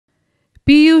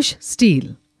Piyush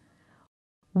Steel.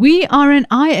 We are an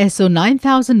ISO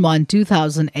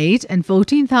 9001-2008 and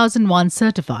 14001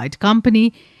 certified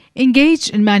company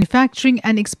engaged in manufacturing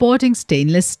and exporting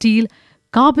stainless steel,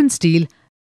 carbon steel,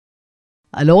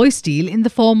 alloy steel in the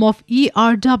form of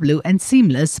ERW and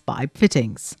seamless pipe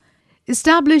fittings.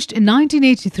 Established in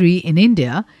 1983 in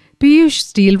India, Piyush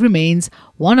Steel remains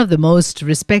one of the most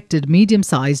respected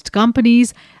medium-sized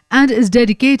companies and is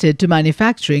dedicated to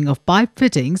manufacturing of pipe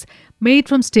fittings made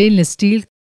from stainless steel,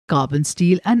 carbon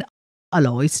steel and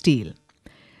alloy steel.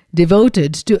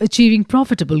 Devoted to achieving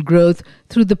profitable growth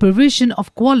through the provision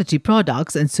of quality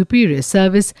products and superior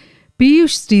service,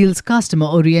 Piyush Steel's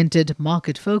customer-oriented,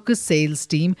 market-focused sales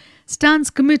team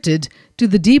stands committed to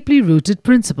the deeply rooted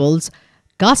principles: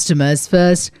 customers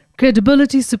first,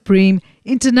 credibility supreme,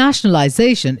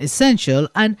 internationalization essential,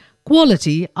 and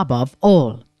quality above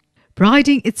all.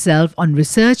 Priding itself on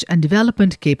research and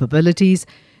development capabilities,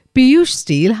 Piyush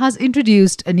Steel has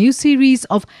introduced a new series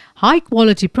of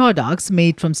high-quality products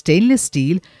made from stainless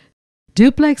steel,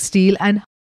 duplex steel and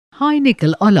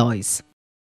high-nickel alloys.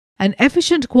 An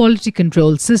efficient quality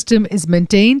control system is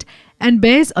maintained and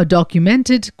bears a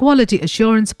documented quality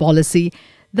assurance policy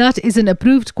that is an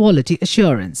approved quality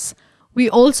assurance. We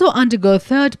also undergo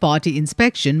third-party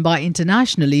inspection by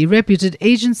internationally reputed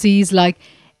agencies like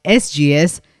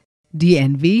SGS,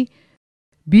 DNV,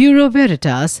 Bureau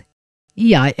Veritas,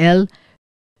 EIL,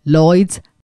 Lloyds,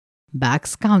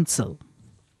 Bax Council.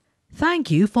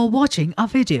 Thank you for watching our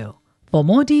video. For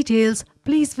more details,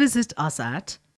 please visit us at